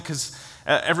because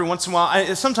every once in a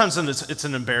while, sometimes it's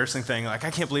an embarrassing thing. Like,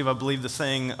 I can't believe I believed this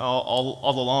thing all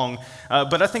along.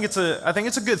 But I think it's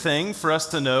a good thing for us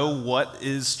to know what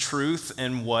is truth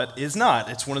and what is not.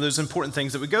 It's one of those important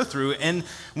things that we go through. And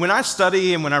when I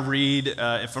study and when I read,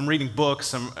 if I'm reading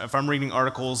books, if I'm reading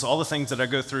articles, all the things that I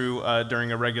go through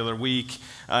during a regular week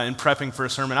in prepping for a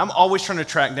sermon, I'm always trying to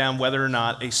track down whether or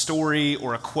not a story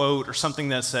or a quote or something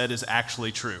that's said is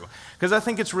actually true. Because I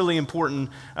think it's really important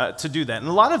to do that. And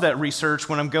a lot of that research,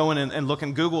 when I'm going and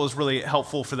looking, Google is really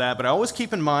helpful for that. But I always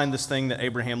keep in mind this thing that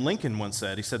Abraham Lincoln once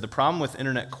said. He said, the problem with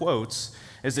internet quotes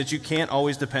is that you can't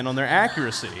always depend on their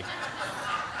accuracy.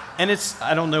 And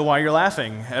I don't know why you're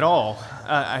laughing at all.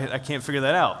 I can't figure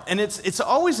that out. And it's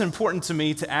always important to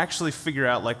me to actually figure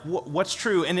out like what's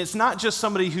true. And it's not just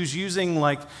somebody who's using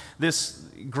like this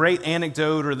great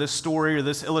anecdote or this story or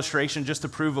this illustration just to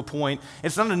prove a point.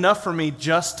 It's not enough for me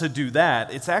just to do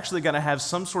that. It's actually got to have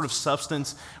some sort of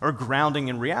substance or grounding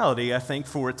in reality, I think,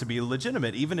 for it to be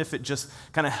legitimate, even if it just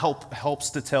kind of helps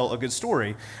to tell a good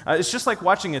story. It's just like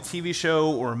watching a TV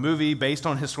show or a movie based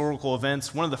on historical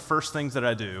events. One of the first things that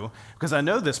I do, because I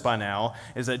know this by now,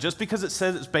 is that just because it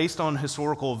says it's based on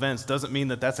historical events doesn't mean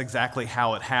that that's exactly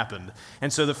how it happened.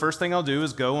 And so the first thing I'll do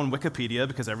is go on Wikipedia,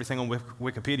 because everything on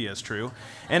Wikipedia is true,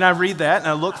 and I read that and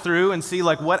I look through and see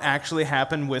like what actually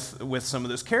happened with some of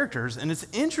those characters. And it's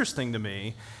interesting to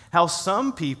me how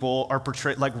some people are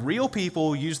portrayed, like real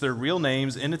people use their real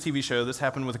names in a TV show. This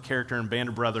happened with a character in Band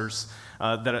of Brothers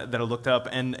that I looked up,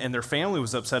 and their family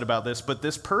was upset about this, but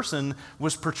this person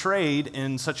was portrayed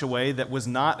in such a way that was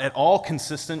not at all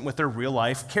consistent with their real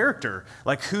life character,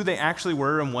 like who they actually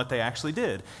were and what they actually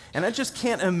did. And I just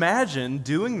can't imagine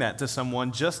doing that to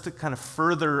someone just to kind of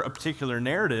further a particular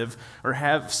narrative or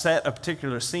have set a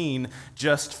particular scene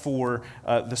just for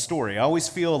the story. I always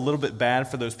feel a little bit bad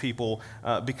for those people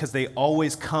because they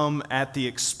always come at the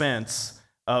expense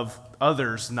of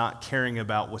others not caring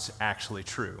about what's actually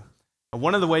true.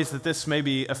 One of the ways that this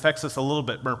maybe affects us a little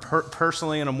bit more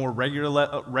personally on a more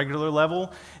regular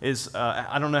level is,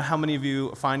 I don't know how many of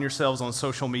you find yourselves on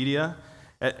social media.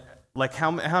 Like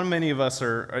how many of us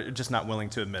are just not willing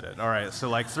to admit it? All right, so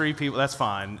like 3 people, that's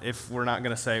fine if we're not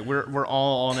going to say we're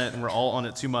all on it and we're all on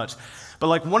it too much. But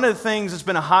like one of the things that's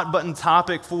been a hot button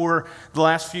topic for the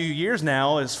last few years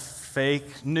now is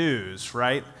fake news,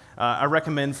 right? I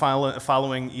recommend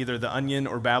following either The Onion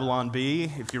or Babylon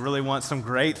Bee if you really want some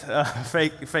great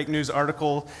fake news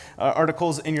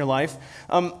articles in your life.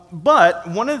 But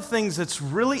one of the things that's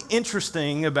really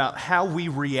interesting about how we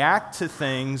react to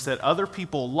things that other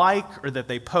people like or that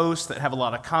they post that have a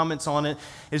lot of comments on it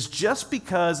is just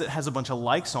because it has a bunch of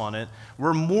likes on it,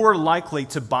 we're more likely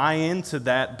to buy into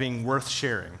that being worth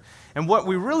sharing. And what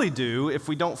we really do, if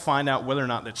we don't find out whether or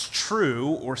not that's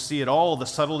true or see at all the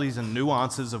subtleties and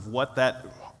nuances of what that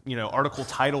article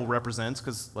title represents,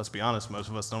 because let's be honest, most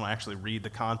of us don't actually read the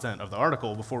content of the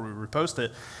article before we repost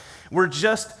it, we're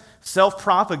just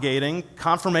self-propagating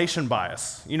confirmation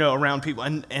bias, around people.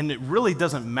 And it really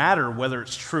doesn't matter whether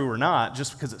it's true or not,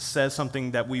 just because it says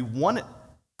something that we want it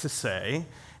to say.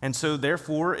 And so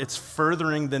therefore, it's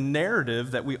furthering the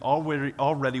narrative that we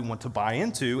already want to buy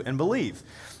into and believe.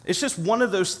 It's just one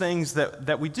of those things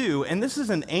that we do, and this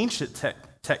is an ancient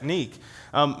technique.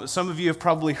 Some of you have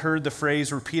probably heard the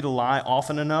phrase, repeat a lie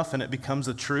often enough and it becomes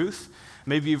a truth.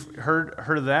 Maybe you've heard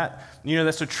of that.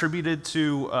 That's attributed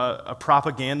to a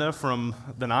propaganda from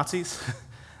the Nazis.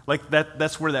 Like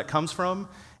that's where that comes from,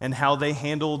 and how they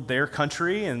handled their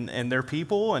country and their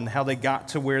people and how they got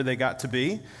to where they got to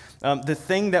be. The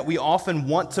thing that we often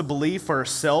want to believe for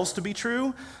ourselves to be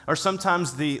true are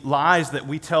sometimes the lies that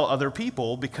we tell other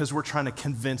people because we're trying to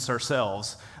convince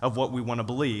ourselves of what we want to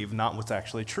believe, not what's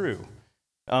actually true.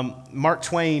 Mark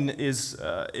Twain there's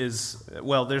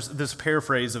a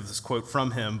paraphrase of this quote from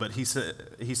him, but he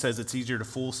says it's easier to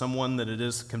fool someone than it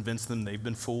is to convince them they've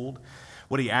been fooled.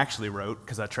 What he actually wrote,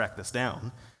 because I tracked this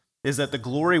down, is that the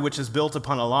glory which is built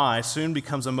upon a lie soon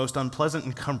becomes a most unpleasant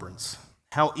encumbrance.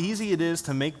 How easy it is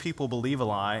to make people believe a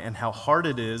lie and how hard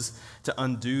it is to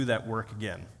undo that work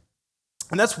again.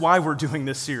 And that's why we're doing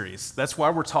this series. That's why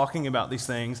we're talking about these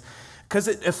things, because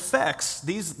it affects,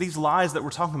 these lies that we're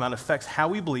talking about affects how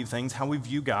we believe things, how we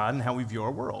view God, and how we view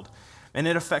our world. And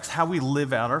it affects how we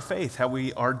live out our faith, how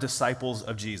we are disciples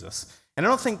of Jesus. And I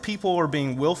don't think people are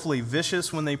being willfully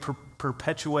vicious when they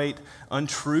perpetuate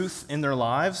untruth in their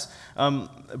lives,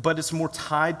 but it's more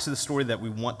tied to the story that we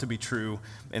want to be true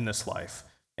in this life.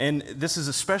 And this is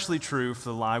especially true for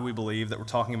the lie we believe that we're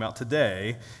talking about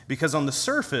today, because on the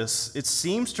surface, it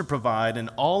seems to provide an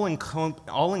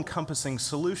all-encompassing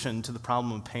solution to the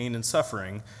problem of pain and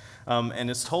suffering, and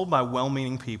it's told by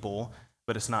well-meaning people,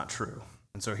 but it's not true.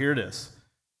 And so here it is,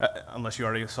 unless you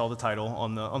already saw the title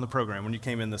on the program when you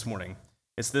came in this morning.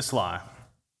 It's this lie,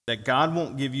 that God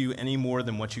won't give you any more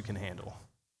than what you can handle.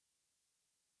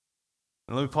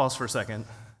 And let me pause for a second.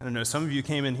 I don't know, some of you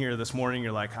came in here this morning,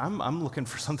 you're like, I'm looking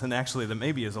for something actually that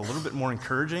maybe is a little bit more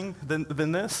encouraging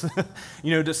than this.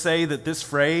 To say that this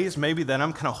phrase, maybe that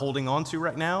I'm kind of holding on to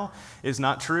right now, is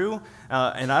not true.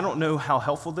 And I don't know how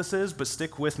helpful this is, but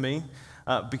stick with me,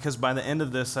 because by the end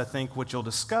of this, I think what you'll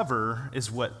discover is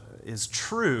what is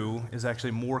true is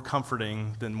actually more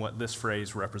comforting than what this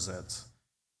phrase represents.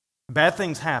 Bad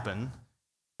things happen.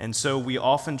 And so we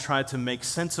often try to make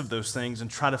sense of those things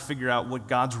and try to figure out what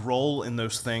God's role in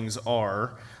those things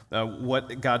are,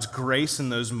 what God's grace in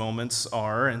those moments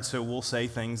are. And so we'll say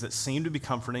things that seem to be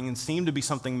comforting and seem to be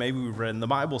something maybe we've read in the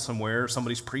Bible somewhere or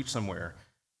somebody's preached somewhere.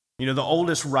 The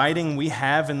oldest writing we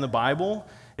have in the Bible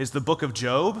is the book of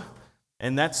Job.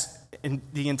 And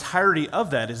the entirety of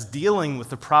that is dealing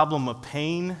with the problem of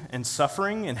pain and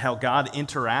suffering and how God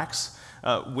interacts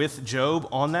with Job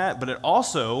on that. But it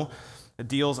also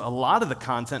deals a lot of the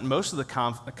content, most of the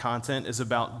content is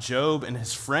about Job and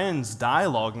his friends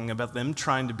dialoguing about them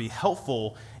trying to be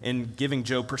helpful in giving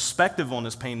Job perspective on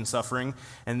his pain and suffering,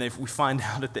 and we find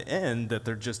out at the end that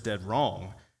they're just dead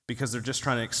wrong because they're just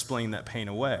trying to explain that pain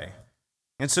away.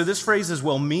 And so this phrase is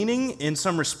well-meaning in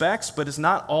some respects, but it's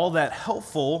not all that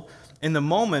helpful in the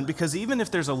moment, because even if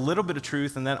there's a little bit of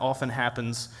truth, and that often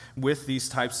happens with these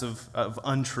types of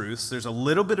untruths, there's a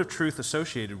little bit of truth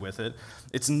associated with it,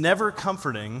 it's never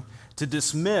comforting to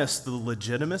dismiss the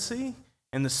legitimacy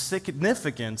and the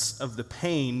significance of the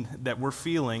pain that we're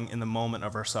feeling in the moment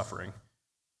of our suffering.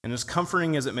 And as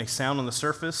comforting as it may sound on the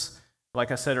surface, like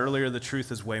I said earlier, the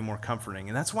truth is way more comforting.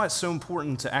 And that's why it's so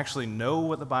important to actually know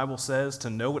what the Bible says, to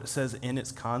know what it says in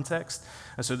its context.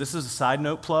 And so this is a side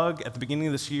note plug. At the beginning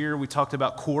of this year, we talked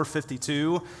about Core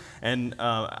 52. And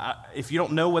if you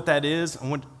don't know what that is, I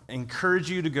want to encourage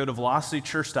you to go to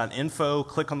velocitychurch.info,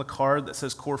 click on the card that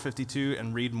says Core 52,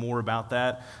 and read more about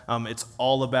that. It's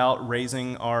all about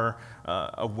raising our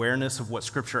awareness of what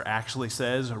Scripture actually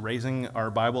says, raising our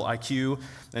Bible IQ,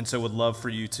 and so would love for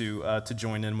you to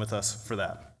join in with us for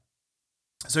that.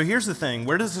 So here's the thing.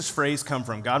 Where does this phrase come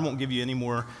from? God won't give you any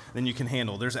more than you can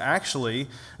handle. There's actually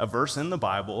a verse in the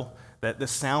Bible that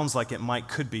this sounds like it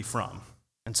could be from.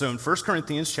 And so in 1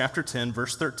 Corinthians chapter 10,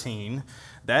 verse 13,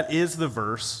 that is the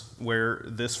verse where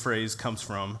this phrase comes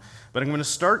from. But I'm going to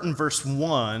start in verse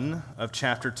 1 of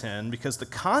chapter 10 because the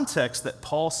context that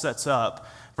Paul sets up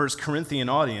for his Corinthian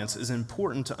audience is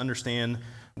important to understand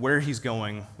where he's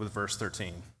going with verse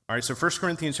 13. All right, so 1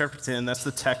 Corinthians chapter 10, that's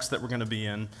the text that we're going to be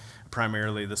in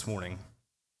primarily this morning,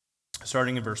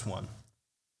 starting in verse 1.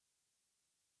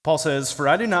 Paul says, "For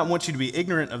I do not want you to be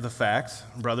ignorant of the fact,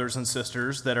 brothers and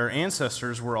sisters, that our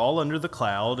ancestors were all under the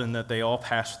cloud and that they all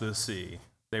passed through the sea.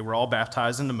 They were all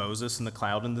baptized into Moses in the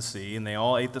cloud and the sea, and they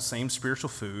all ate the same spiritual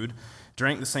food,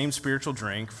 drank the same spiritual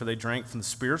drink, for they drank from the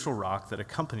spiritual rock that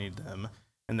accompanied them,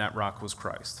 and that rock was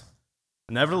Christ.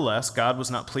 Nevertheless, God was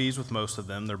not pleased with most of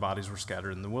them. Their bodies were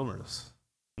scattered in the wilderness.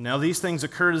 Now these things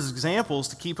occurred as examples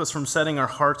to keep us from setting our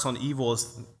hearts on evil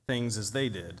things as they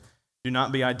did. Do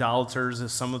not be idolaters,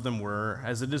 as some of them were,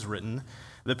 as it is written,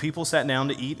 the people sat down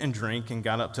to eat and drink and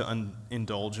got up to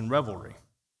indulge in revelry.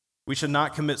 We should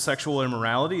not commit sexual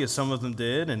immorality, as some of them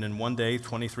did, and in one day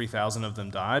 23,000 of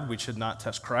them died. We should not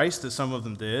test Christ, as some of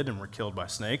them did and were killed by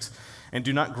snakes. And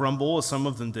do not grumble, as some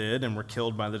of them did and were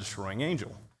killed by the destroying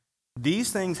angel.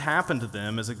 These things happened to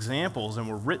them as examples and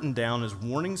were written down as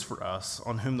warnings for us,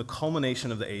 on whom the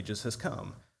culmination of the ages has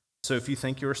come. So if you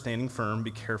think you are standing firm,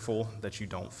 be careful that you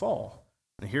don't fall."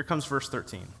 And here comes verse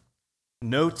 13.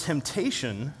 "No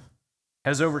temptation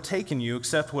has overtaken you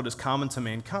except what is common to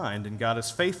mankind, and God is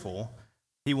faithful.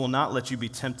 He will not let you be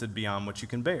tempted beyond what you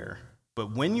can bear.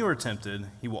 But when you are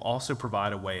tempted, he will also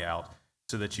provide a way out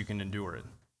so that you can endure it."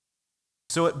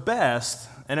 So at best,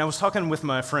 and I was talking with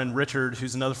my friend Richard,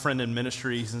 who's another friend in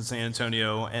ministry, he's in San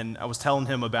Antonio, and I was telling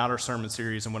him about our sermon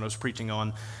series and what I was preaching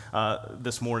on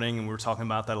this morning, and we were talking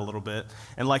about that a little bit.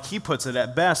 And like he puts it,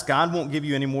 at best, God won't give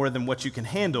you any more than what you can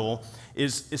handle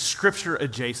is Scripture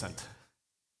adjacent.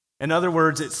 In other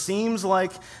words, it seems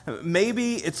like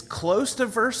maybe it's close to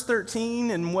verse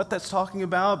 13 and what that's talking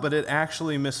about, but it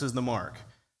actually misses the mark.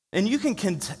 And you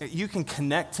can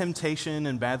connect temptation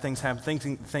and bad things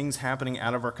things happening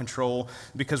out of our control,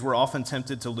 because we're often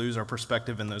tempted to lose our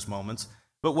perspective in those moments.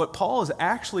 But what Paul is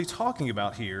actually talking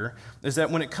about here is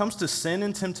that when it comes to sin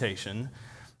and temptation,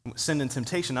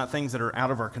 not things that are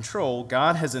out of our control,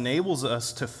 God has enabled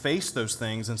us to face those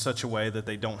things in such a way that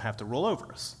they don't have to roll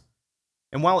over us.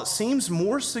 And while it seems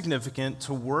more significant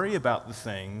to worry about the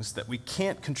things that we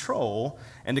can't control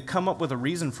and to come up with a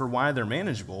reason for why they're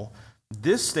manageable,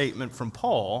 this statement from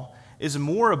Paul is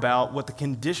more about what the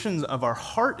condition of our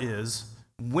heart is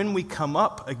when we come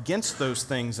up against those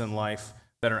things in life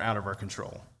that are out of our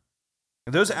control.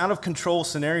 Those out of control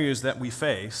scenarios that we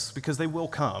face, because they will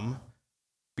come,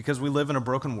 because we live in a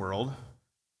broken world,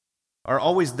 are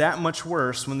always that much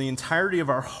worse when the entirety of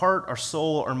our heart, our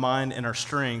soul, our mind, and our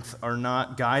strength are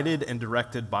not guided and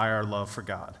directed by our love for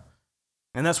God.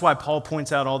 And that's why Paul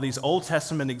points out all these Old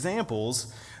Testament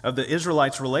examples of the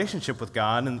Israelites' relationship with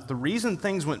God, and the reason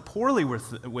things went poorly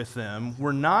with them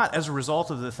were not as a result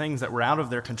of the things that were out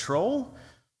of their control,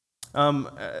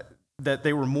 that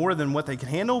they were more than what they could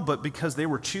handle, but because they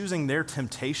were choosing their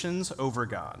temptations over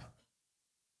God.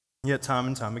 Yet time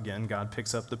and time again, God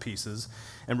picks up the pieces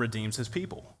and redeems his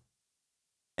people.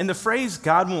 And the phrase,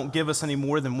 God won't give us any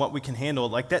more than what we can handle,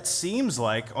 like that seems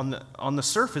like, on the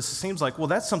surface, it seems like, well,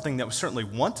 that's something that we certainly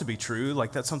want to be true,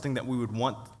 like that's something that we would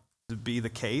want to be the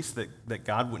case, that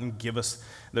God wouldn't give us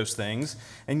those things.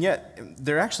 And yet,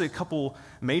 there are actually a couple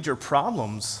major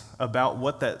problems about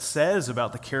what that says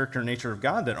about the character and nature of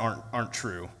God that aren't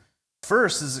true.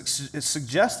 First is it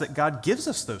suggests that God gives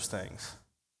us those things,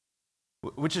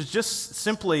 which is just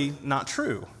simply not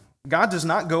true. God does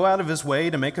not go out of his way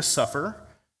to make us suffer.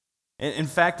 In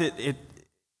fact, it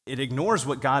ignores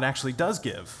what God actually does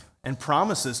give and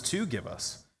promises to give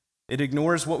us. It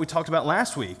ignores what we talked about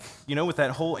last week, with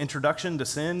that whole introduction to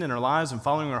sin in our lives and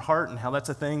following our heart and how that's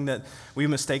a thing that we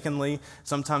mistakenly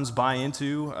sometimes buy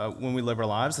into when we live our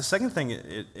lives. The second thing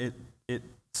it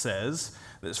says,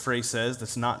 this phrase says,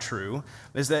 that's not true,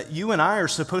 is that you and I are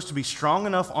supposed to be strong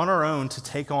enough on our own to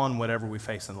take on whatever we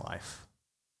face in life.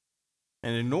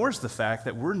 And it ignores the fact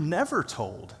that we're never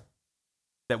told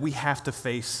that we have to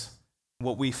face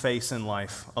what we face in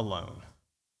life alone.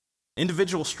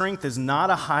 Individual strength is not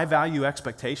a high-value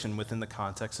expectation within the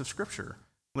context of Scripture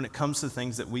when it comes to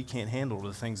things that we can't handle, to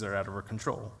the things that are out of our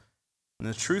control. And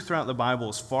the truth throughout the Bible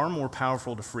is far more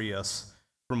powerful to free us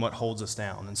from what holds us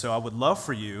down. And so I would love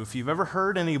for you, if you've ever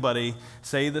heard anybody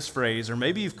say this phrase, or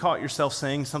maybe you've caught yourself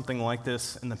saying something like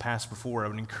this in the past before, I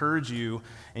would encourage you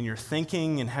in your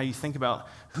thinking and how you think about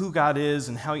who God is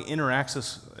and how he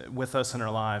interacts with us in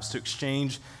our lives to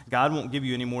exchange God won't give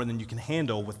you any more than you can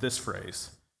handle with this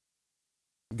phrase.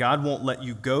 God won't let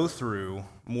you go through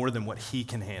more than what he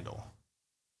can handle.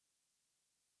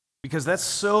 Because that's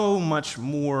so much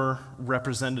more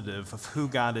representative of who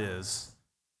God is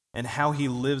and how he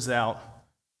lives out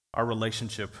our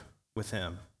relationship with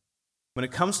him. When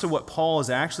it comes to what Paul is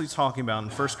actually talking about in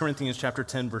 1 Corinthians chapter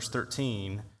 10, verse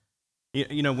 13,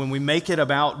 when we make it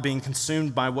about being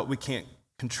consumed by what we can't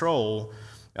control,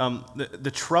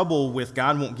 the trouble with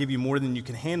God won't give you more than you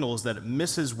can handle is that it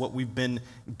misses what we've been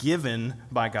given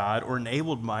by God or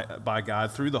enabled by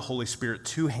God through the Holy Spirit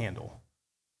to handle.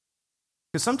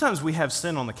 Because sometimes we have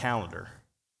sin on the calendar.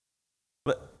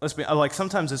 But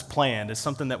sometimes it's planned. It's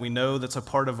something that we know that's a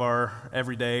part of our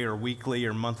everyday or weekly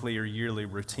or monthly or yearly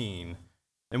routine.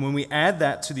 And when we add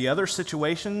that to the other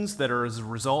situations that are as a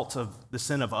result of the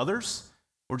sin of others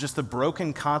or just the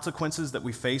broken consequences that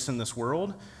we face in this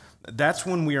world, that's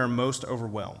when we are most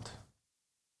overwhelmed.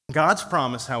 God's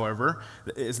promise, however,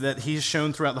 is that he's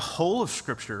shown throughout the whole of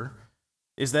Scripture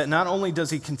is that not only does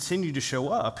he continue to show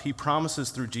up, he promises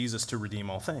through Jesus to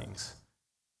redeem all things.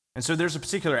 And so there's a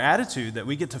particular attitude that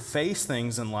we get to face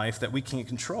things in life that we can't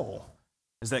control,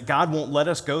 is that God won't let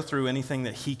us go through anything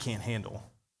that he can't handle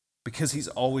because he's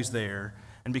always there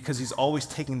and because he's always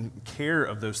taking care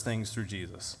of those things through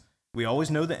Jesus. We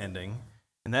always know the ending,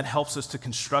 and that helps us to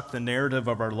construct the narrative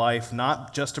of our life,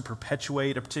 not just to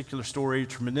perpetuate a particular story,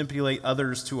 to manipulate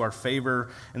others to our favor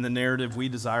in the narrative we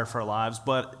desire for our lives,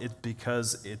 but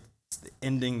because it's the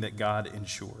ending that God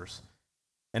ensures.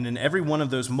 And in every one of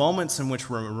those moments in which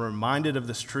we're reminded of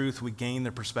this truth, we gain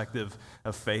the perspective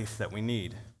of faith that we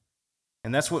need.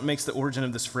 And that's what makes the origin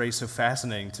of this phrase so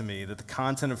fascinating to me, that the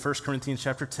content of 1 Corinthians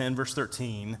chapter 10, verse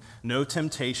 13, no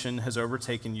temptation has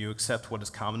overtaken you except what is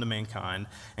common to mankind.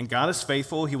 And God is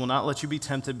faithful. He will not let you be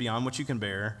tempted beyond what you can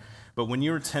bear. But when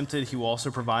you are tempted, he will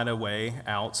also provide a way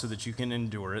out so that you can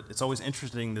endure it. It's always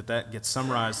interesting that gets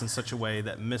summarized in such a way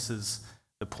that misses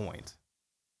the point.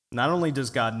 Not only does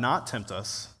God not tempt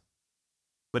us,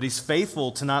 but he's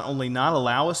faithful to not only not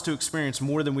allow us to experience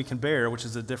more than we can bear, which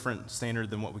is a different standard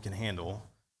than what we can handle,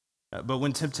 but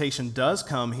when temptation does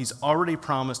come, he's already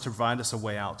promised to provide us a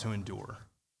way out to endure.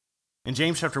 In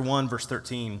James chapter 1, verse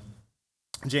 13,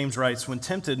 James writes, "When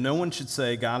tempted, no one should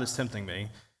say, 'God is tempting me,'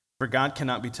 for God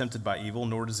cannot be tempted by evil,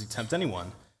 nor does he tempt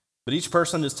anyone. But each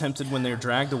person is tempted when they are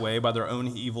dragged away by their own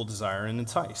evil desire and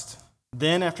enticed.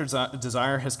 Then, after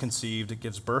desire has conceived, it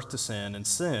gives birth to sin, and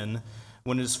sin,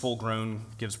 when it is full grown,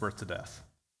 gives birth to death.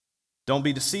 Don't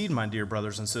be deceived, my dear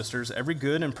brothers and sisters. Every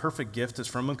good and perfect gift is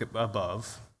from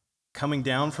above, coming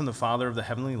down from the Father of the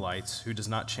heavenly lights, who does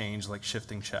not change like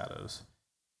shifting shadows.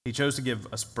 He chose to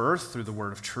give us birth through the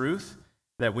word of truth,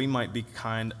 that we might be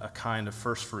a kind of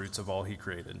first fruits of all he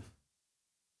created.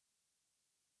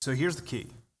 So here's the key.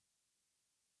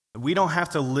 We don't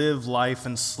have to live life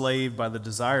enslaved by the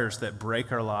desires that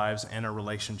break our lives and our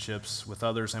relationships with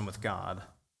others and with God.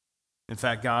 In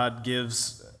fact, God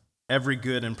gives every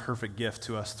good and perfect gift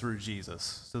to us through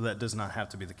Jesus, so that does not have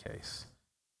to be the case.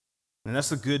 And that's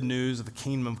the good news of the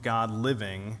kingdom of God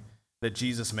living that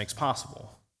Jesus makes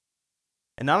possible.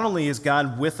 And not only is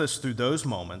God with us through those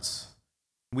moments,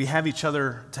 we have each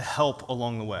other to help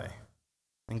along the way.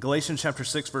 In Galatians chapter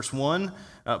 6, verse 1,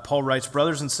 Paul writes,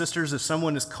 "Brothers and sisters, if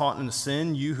someone is caught in a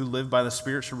sin, you who live by the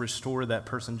Spirit should restore that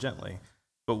person gently.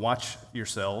 But watch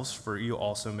yourselves, for you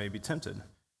also may be tempted.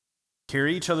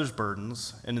 Carry each other's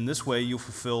burdens, and in this way you'll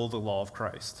fulfill the law of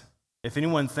Christ. If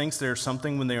anyone thinks they are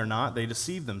something when they are not, they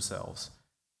deceive themselves.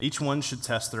 Each one should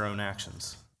test their own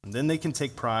actions. And then they can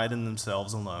take pride in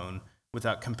themselves alone,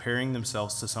 without comparing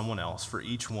themselves to someone else, for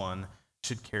each one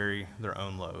should carry their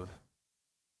own load."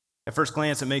 At first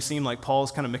glance, it may seem like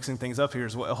Paul's kind of mixing things up here.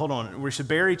 Well, hold on, we should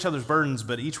bear each other's burdens,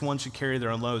 but each one should carry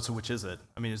their own load. So which is it?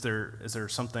 I mean, is there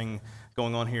something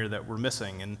going on here that we're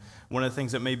missing? And one of the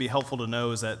things that may be helpful to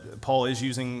know is that Paul is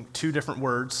using two different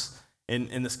words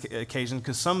in this occasion,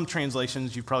 because some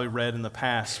translations you've probably read in the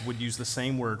past would use the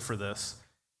same word for this.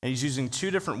 And he's using two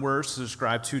different words to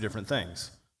describe two different things.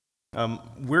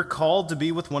 We're called to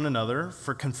be with one another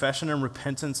for confession and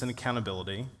repentance and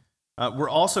accountability. We're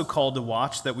also called to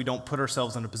watch that we don't put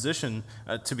ourselves in a position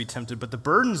to be tempted, but the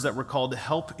burdens that we're called to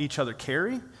help each other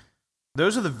carry,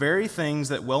 those are the very things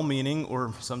that well-meaning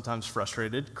or sometimes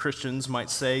frustrated Christians might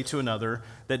say to another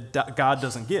that God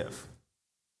doesn't give.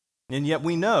 And yet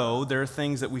we know there are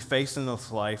things that we face in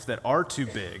this life that are too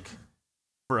big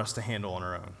for us to handle on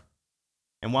our own.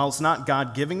 And while it's not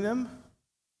God giving them,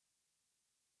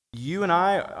 you and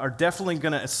I are definitely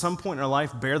going to, at some point in our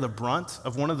life, bear the brunt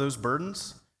of one of those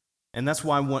burdens. And that's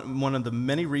why one of the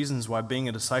many reasons why being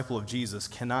a disciple of Jesus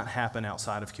cannot happen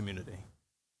outside of community.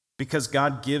 Because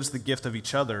God gives the gift of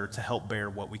each other to help bear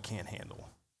what we can't handle.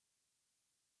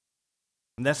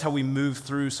 And that's how we move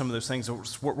through some of those things.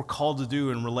 It's what we're called to do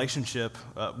in relationship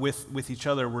with each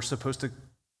other. We're supposed to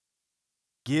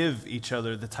give each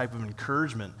other the type of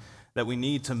encouragement that we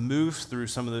need to move through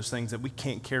some of those things that we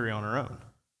can't carry on our own.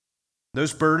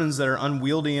 Those burdens that are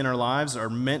unwieldy in our lives are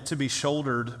meant to be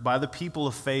shouldered by the people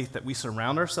of faith that we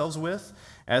surround ourselves with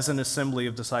as an assembly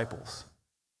of disciples.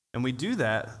 And we do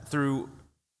that through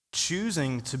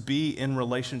choosing to be in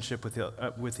relationship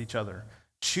with each other,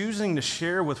 choosing to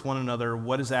share with one another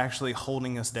what is actually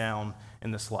holding us down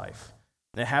in this life.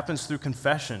 It happens through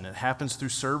confession. It happens through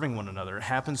serving one another. It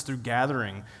happens through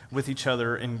gathering with each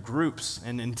other in groups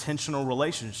and intentional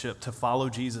relationship to follow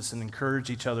Jesus and encourage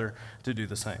each other to do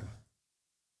the same.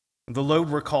 The load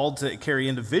we're called to carry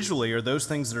individually are those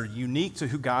things that are unique to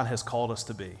who God has called us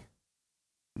to be.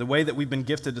 The way that we've been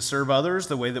gifted to serve others,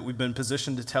 the way that we've been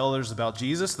positioned to tell others about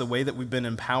Jesus, the way that we've been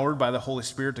empowered by the Holy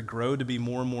Spirit to grow to be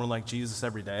more and more like Jesus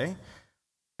every day.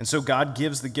 And so God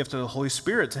gives the gift of the Holy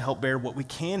Spirit to help bear what we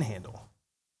can handle.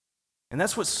 And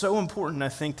that's what's so important, I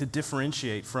think, to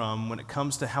differentiate from when it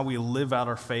comes to how we live out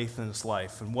our faith in this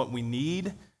life. And what we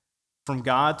need from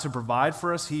God to provide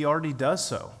for us, He already does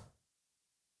so.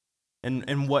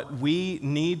 And what we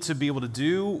need to be able to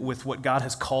do with what God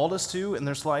has called us to in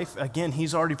this life, again,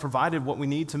 He's already provided what we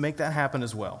need to make that happen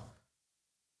as well.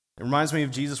 It reminds me of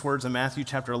Jesus' words in Matthew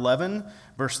chapter 11,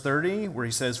 verse 30, where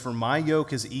He says, "For my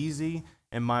yoke is easy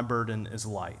and my burden is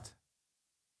light."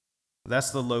 That's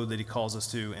the load that He calls us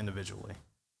to individually.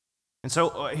 And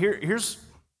so here's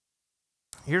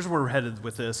where we're headed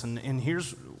with this, and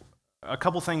here's a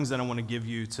couple things that I want to give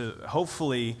you to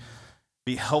hopefully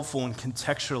be helpful in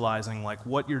contextualizing like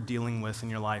what you're dealing with in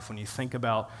your life when you think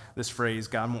about this phrase,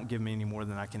 "God won't give me any more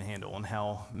than I can handle," and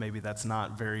how maybe that's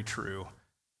not very true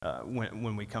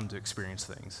when we come to experience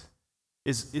things.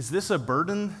 Is this a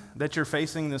burden that you're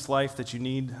facing in this life that you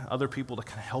need other people to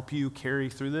kind of help you carry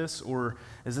through this? Or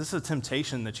is this a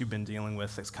temptation that you've been dealing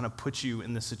with that's kind of put you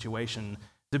in this situation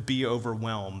to be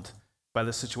overwhelmed by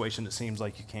the situation that seems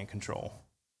like you can't control?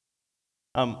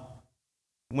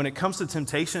 When it comes to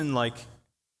temptation, like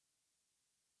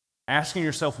asking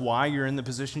yourself why you're in the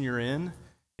position you're in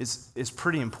is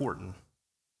pretty important.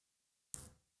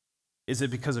 Is it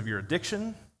because of your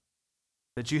addiction?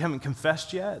 that you haven't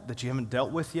confessed yet, that you haven't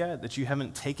dealt with yet, that you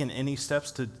haven't taken any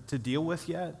steps to deal with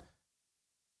yet?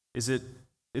 Is it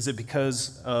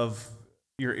because of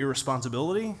your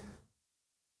irresponsibility?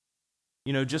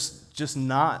 Just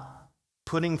not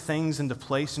putting things into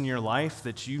place in your life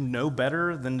that you know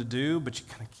better than to do, but you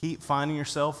kind of keep finding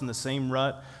yourself in the same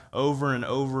rut over and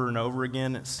over and over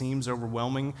again. It seems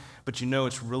overwhelming, but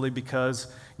it's really because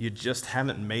you just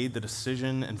haven't made the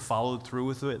decision and followed through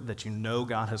with it that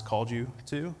God has called you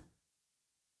to.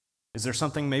 Is there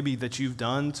something maybe that you've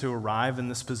done to arrive in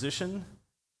this position,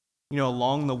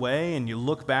 along the way, and you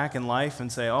look back in life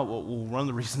and say, oh, well, one of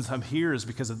the reasons I'm here is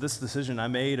because of this decision I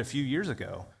made a few years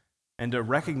ago. And to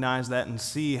recognize that and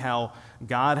see how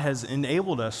God has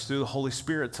enabled us through the Holy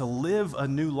Spirit to live a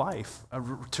new life,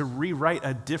 to rewrite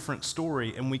a different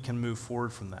story, and we can move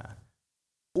forward from that.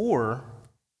 Or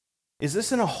is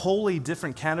this in a wholly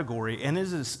different category, and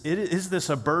is this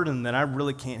a burden that I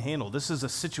really can't handle? This is a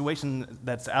situation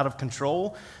that's out of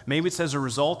control. Maybe it's as a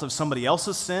result of somebody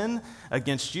else's sin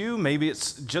against you. Maybe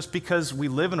it's just because we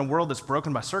live in a world that's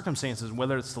broken by circumstances,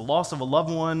 whether it's the loss of a loved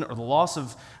one or the loss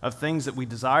of things that we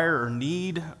desire or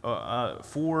need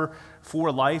for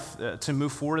life to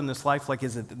move forward in this life. Like,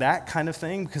 is it that kind of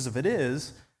thing? Because if it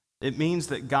is, it means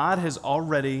that God has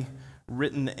already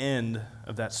written the end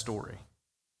of that story.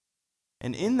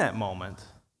 And in that moment,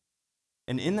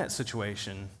 and in that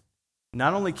situation,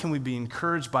 not only can we be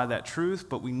encouraged by that truth,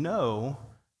 but we know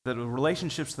that the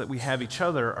relationships that we have each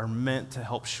other are meant to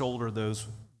help shoulder those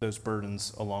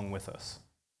burdens along with us.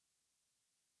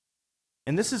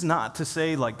 And this is not to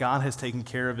say like God has taken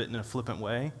care of it in a flippant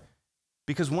way,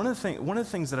 because one of the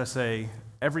things that I say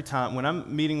every time when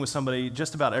I'm meeting with somebody,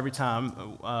 just about every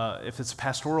time, if it's a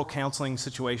pastoral counseling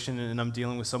situation and I'm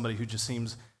dealing with somebody who just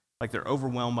seems like they're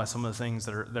overwhelmed by some of the things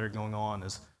that are going on,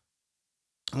 is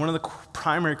one of the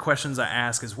primary questions I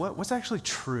ask is what's actually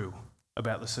true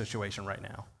about the situation right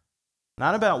now?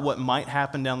 Not about what might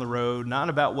happen down the road, not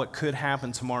about what could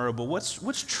happen tomorrow, but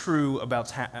what's true about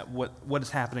what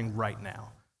is happening right now?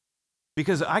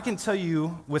 Because I can tell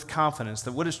you with confidence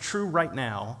that what is true right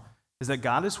now is that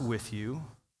God is with you,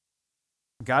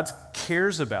 God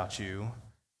cares about you,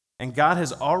 and God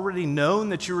has already known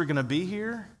that you were going to be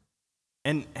here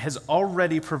and has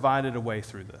already provided a way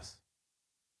through this.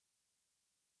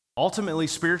 Ultimately,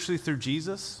 spiritually through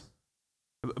Jesus,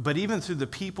 but even through the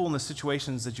people and the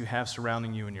situations that you have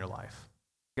surrounding you in your life.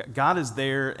 God is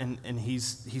there and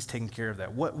he's taking care of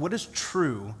that. What is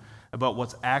true about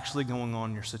what's actually going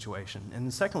on in your situation? And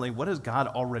then secondly, what has God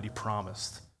already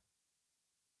promised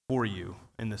for you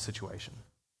in this situation?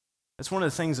 That's one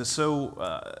of the things that's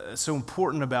so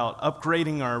important about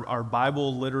upgrading our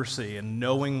Bible literacy and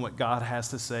knowing what God has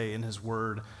to say in his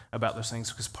word about those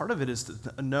things, because part of it is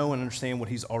to know and understand what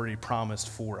he's already promised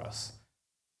for us.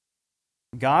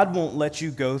 God won't let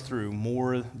you go through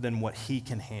more than what he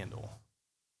can handle.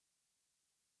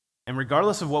 And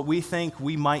regardless of what we think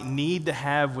we might need to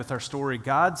have with our story,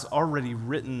 God's already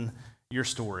written your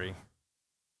story.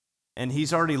 And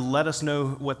he's already let us know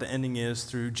what the ending is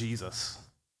through Jesus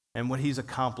and what he's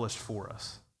accomplished for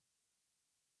us.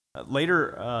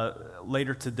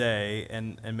 Later today,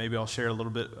 and maybe I'll share a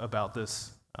little bit about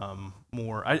this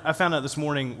more. I found out this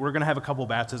morning we're going to have a couple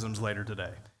baptisms later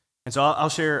today. And so I'll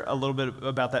share a little bit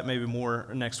about that maybe more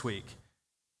next week.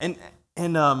 And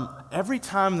every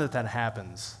time that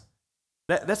happens,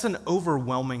 that's an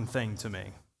overwhelming thing to me.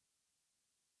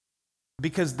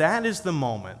 Because that is the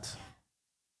moment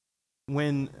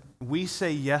when we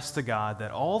say yes to God,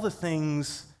 that all the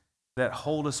things that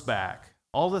hold us back,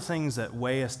 all the things that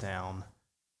weigh us down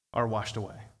are washed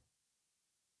away.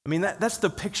 I mean, that's the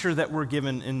picture that we're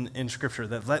given in Scripture.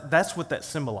 That's what that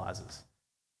symbolizes.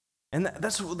 And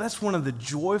that's one of the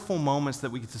joyful moments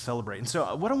that we get to celebrate. And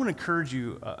so what I want to encourage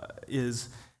you is,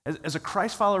 as a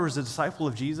Christ follower, as a disciple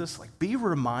of Jesus, like, be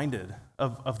reminded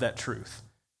of that truth,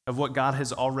 of what God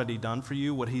has already done for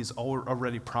you, what he's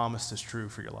already promised is true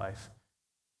for your life.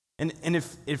 And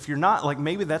if you're not, like,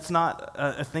 maybe that's not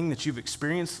a thing that you've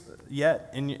experienced yet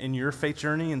in your faith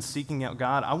journey and seeking out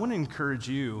God, I want to encourage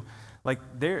you, like,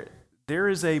 there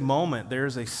is a moment, there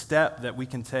is a step that we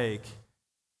can take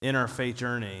in our faith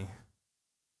journey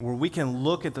where we can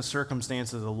look at the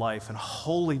circumstances of life in a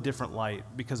wholly different light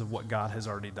because of what God has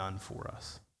already done for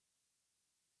us.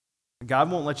 God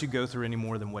won't let you go through any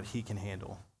more than what he can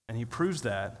handle. And he proves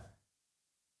that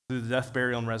through the death,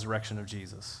 burial, and resurrection of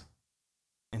Jesus.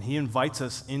 And he invites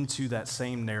us into that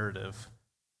same narrative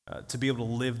to be able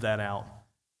to live that out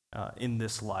in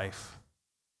this life,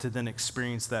 to then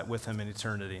experience that with him in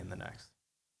eternity in the next.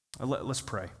 Let's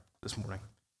pray this morning.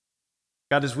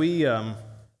 God, as we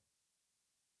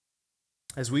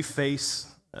as we face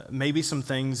maybe some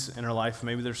things in our life,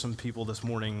 maybe there's some people this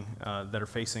morning that are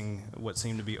facing what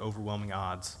seem to be overwhelming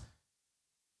odds.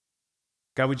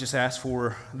 God, we just ask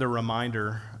for the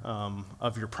reminder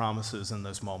of your promises in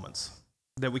those moments,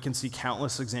 that we can see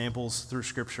countless examples through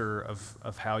Scripture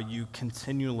of how you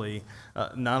continually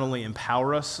not only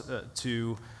empower us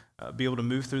to be able to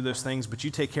move through those things, but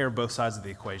you take care of both sides of the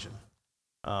equation.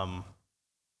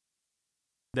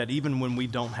 That even when we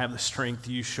don't have the strength,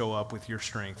 you show up with your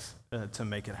strength to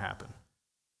make it happen.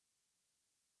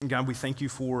 And God, we thank you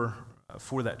for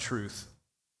that truth.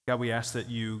 God, we ask that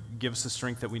you give us the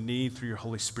strength that we need through your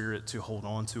Holy Spirit to hold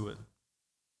on to it.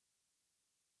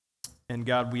 And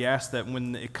God, we ask that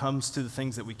when it comes to the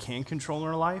things that we can control in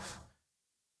our life,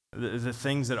 the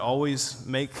things that always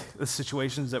make the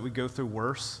situations that we go through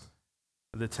worse,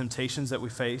 the temptations that we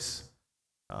face,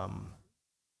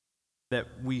 that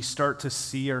we start to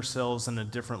see ourselves in a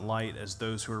different light as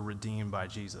those who are redeemed by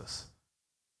Jesus,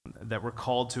 that we're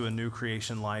called to a new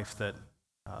creation life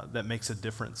that makes a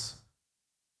difference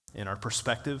in our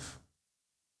perspective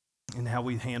and how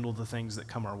we handle the things that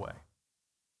come our way.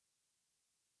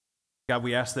 God,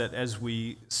 we ask that as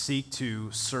we seek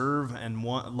to serve and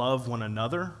love one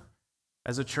another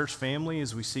as a church family,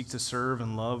 as we seek to serve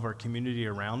and love our community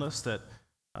around us, that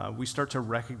we start to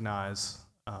recognize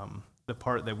the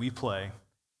part that we play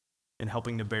in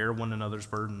helping to bear one another's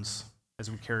burdens as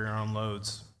we carry our own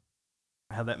loads,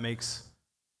 how that makes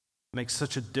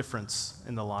such a difference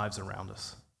in the lives around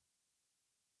us.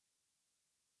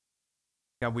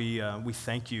 God, we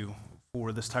thank you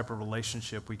for this type of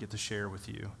relationship we get to share with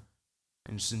you.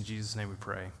 And just in Jesus' name we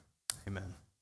pray. Amen.